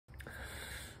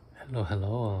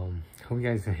Hello. Hope you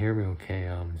guys can hear me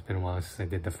okay. It's been a while since I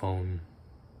did the phone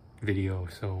video,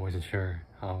 so I wasn't sure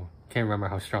can't remember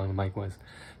how strong the mic was.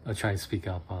 I'll try to speak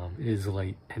up. It is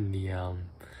late in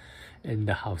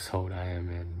the household I am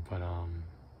in, but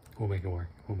we'll make it work.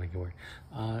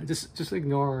 Just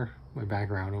ignore my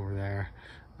background over there.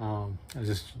 I was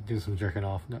just doing some jerking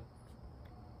off. No,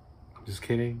 I'm just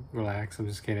kidding. Relax. I'm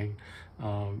just kidding.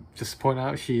 Just point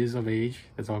out she is of age.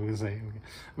 That's all I'm gonna say.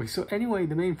 Okay. So anyway,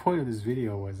 the main point of this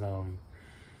video was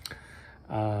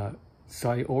so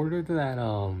I ordered that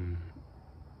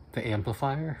the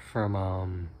amplifier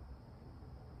from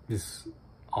this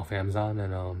off Amazon,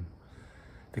 and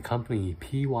the company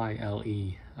Pyle,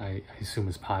 I assume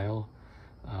is Pyle,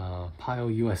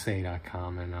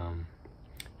 PyleUSA.com, and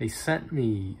they sent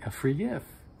me a free gift,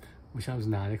 which I was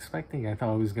not expecting. I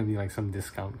thought it was gonna be like some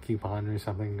discount coupon or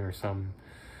something, or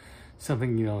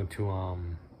something, you know, to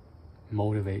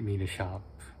motivate me to shop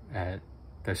at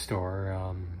their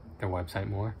store, their website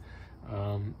more.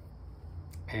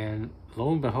 And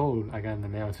lo and behold, I got in the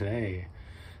mail today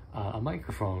a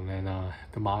microphone, and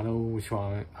the model, which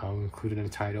I'll include in the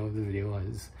title of the video,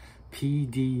 is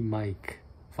PDMIC58.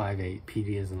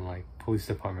 PD is in like police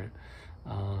department.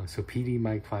 So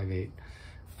PDMIC58.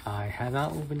 I have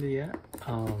not opened it yet,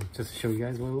 just to show you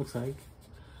guys what it looks like.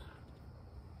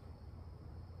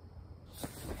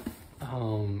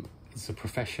 It's a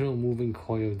professional moving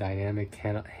coil dynamic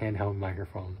handheld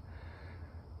microphone.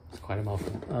 It's quite a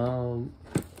mouthful.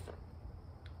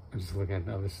 I'm just looking at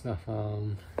the other stuff.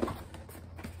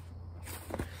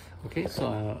 Okay,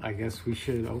 so I guess we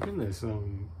should open this.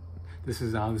 This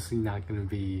is obviously not going to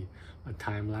be a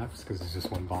time lapse because it's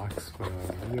just one box, but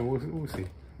you know, we'll see.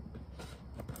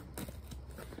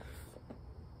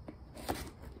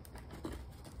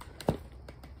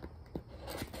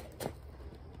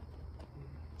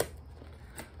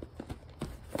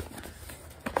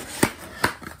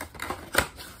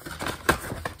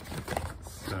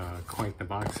 Quite the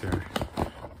box here.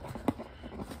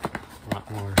 A lot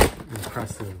more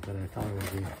impressive than I thought it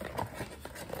would be.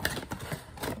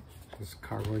 This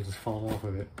cardboard just fall off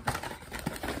of it.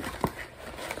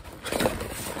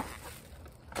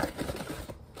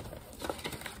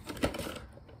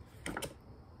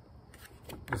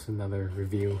 Just another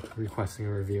review, requesting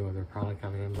a review of their product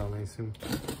on Amazon, I assume.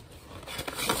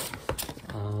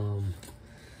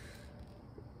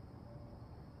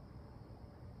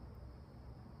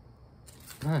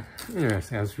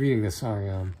 Interesting. I was reading this. Sorry.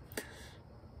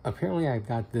 Apparently, I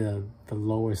got the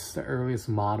earliest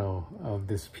model of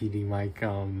this PD mic,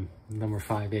 number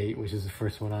 58, which is the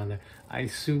first one on there. I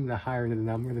assume the higher the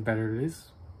number, the better it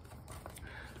is.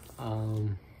 I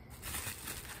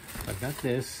got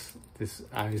this. This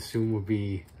I assume would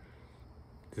be.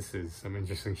 This is some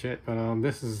interesting shit, but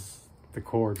this is the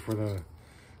cord for the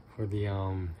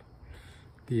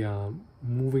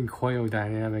moving coil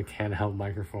dynamic handheld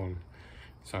microphone.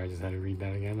 Sorry, I just had to read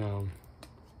that again.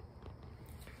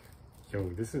 Yo,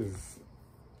 this is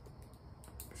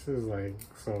like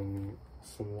some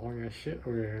long ass shit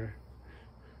over here.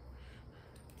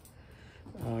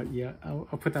 Yeah,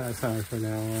 I'll put that aside for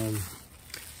now.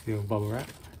 You know, bubble wrap.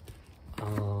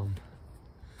 The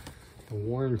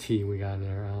warranty we got in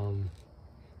there.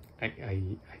 I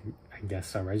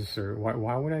guess I registered.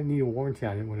 Why would I need a warranty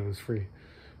on it when it was free?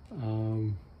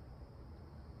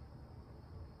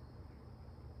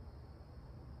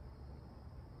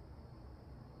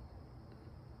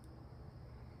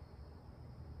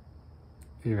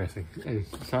 Interesting. Hey,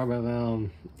 sorry about that.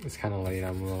 It's kind of late.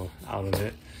 I'm a little out of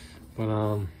it, but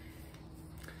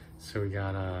so we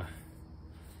got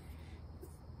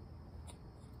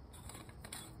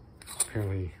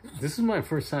apparently this is my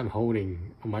first time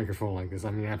holding a microphone like this. I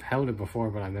mean, I've held it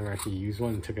before, but I've never actually used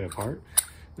one and took it apart,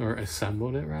 or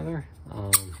assembled it rather.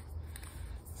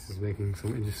 This is making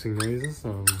some interesting noises.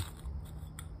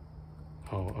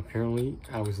 Oh, apparently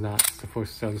I was not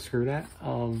supposed to unscrew that.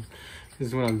 This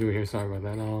is what I'm doing here. Sorry about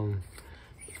that. Am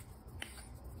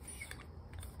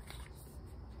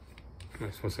I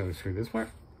supposed to unscrew this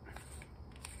part?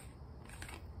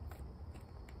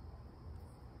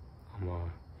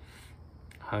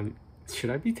 Should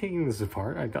I be taking this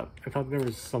apart? I thought there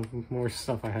was some more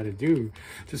stuff I had to do.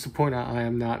 Just to point out, I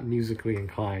am not musically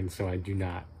inclined, so I do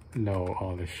not know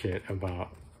all the shit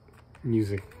about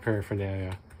music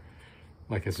paraphernalia.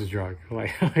 Like it's a drug.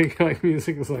 Like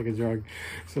music is like a drug.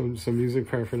 Some music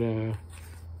paraphernalia.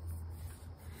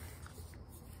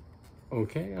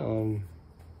 Okay,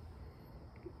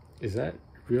 is that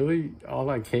really all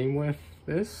I came with?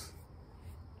 This?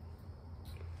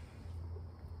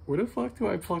 Where the fuck do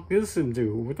I plug this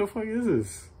into? What the fuck is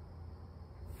this?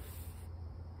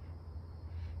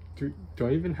 do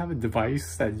I even have a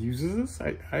device that uses this?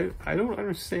 I don't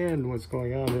understand what's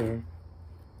going on here.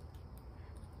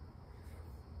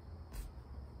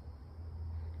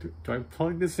 Do I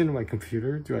plug this into my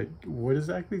computer? What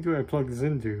exactly do I plug this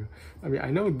into? I mean,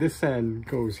 I know this end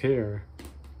goes here.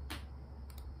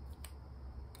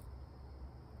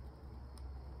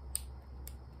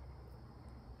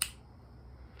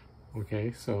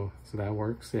 Okay, so that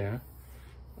works, yeah.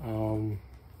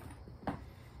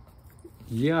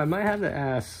 Yeah, I might have to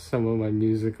ask some of my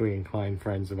musically inclined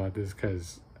friends about this,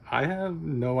 because I have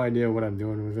no idea what I'm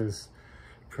doing with this.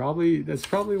 That's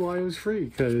probably why it was free,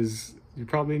 because you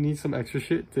probably need some extra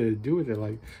shit to do with it.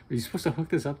 Like, are you supposed to hook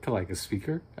this up to like a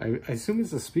speaker? I assume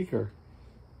it's a speaker.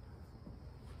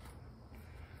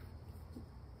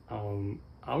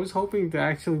 I was hoping to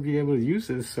actually be able to use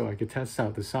this so I could test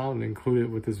out the sound and include it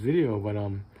with this video, but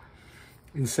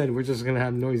instead we're just gonna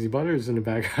have noisy butters in the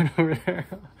background over there.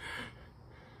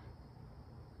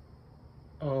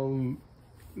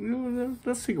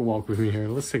 Let's take a walk with me here.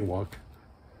 Let's take a walk.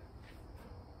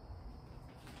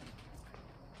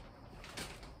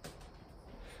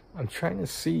 I'm trying to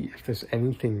see if there's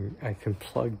anything I can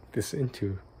plug this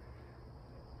into.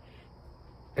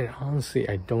 And honestly,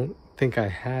 I don't think I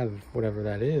have whatever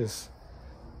that is.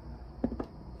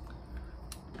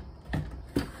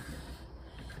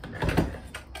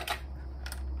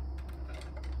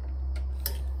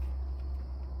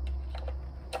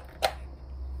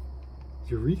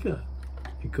 Eureka!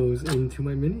 It goes into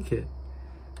my mini kit.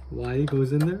 Why it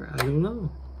goes in there, I don't know.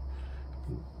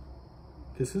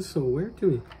 This is so weird to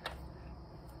me.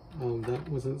 That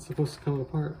wasn't supposed to come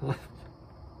apart, huh?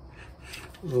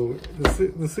 Oh,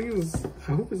 this thing is,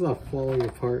 I hope it's not falling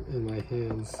apart in my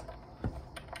hands.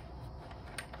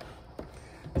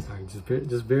 Sorry,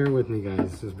 just bear with me,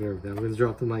 guys. Just bear with me. I'm gonna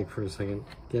drop the mic for a second.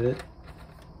 Get it?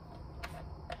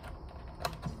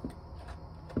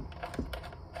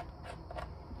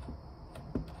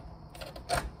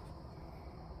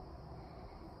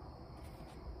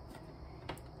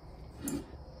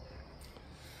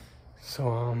 So,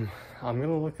 I'm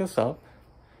gonna look this up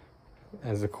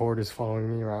as the cord is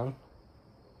following me around.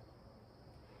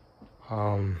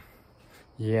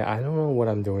 Yeah, I don't know what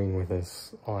I'm doing with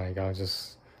this. Like, I'll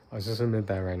just admit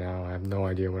that right now. I have no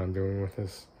idea what I'm doing with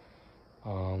this.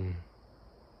 I'm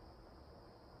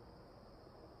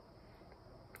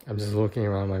just looking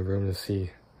around my room to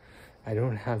see. I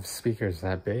don't have speakers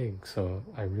that big, so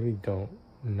I really don't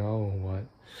know what.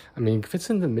 I mean, if it's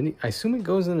in the mini, I assume it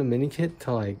goes in the mini kit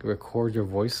to like record your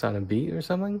voice on a beat or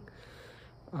something.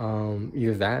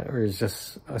 Either that or it's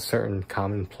just a certain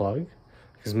common plug,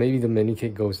 because maybe the mini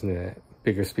kit goes into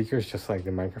bigger speakers just like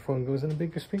the microphone goes into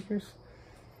bigger speakers.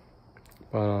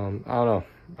 But I don't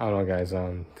know guys.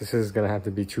 This is gonna have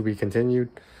to be to be continued,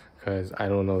 because I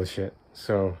don't know the shit.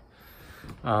 So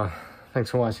thanks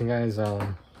for watching, guys.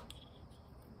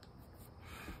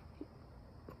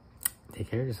 Take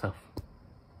care of yourself.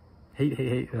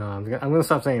 Hate. No, I'm gonna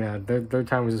stop saying that. Third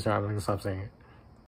time was just right. I'm gonna stop saying it.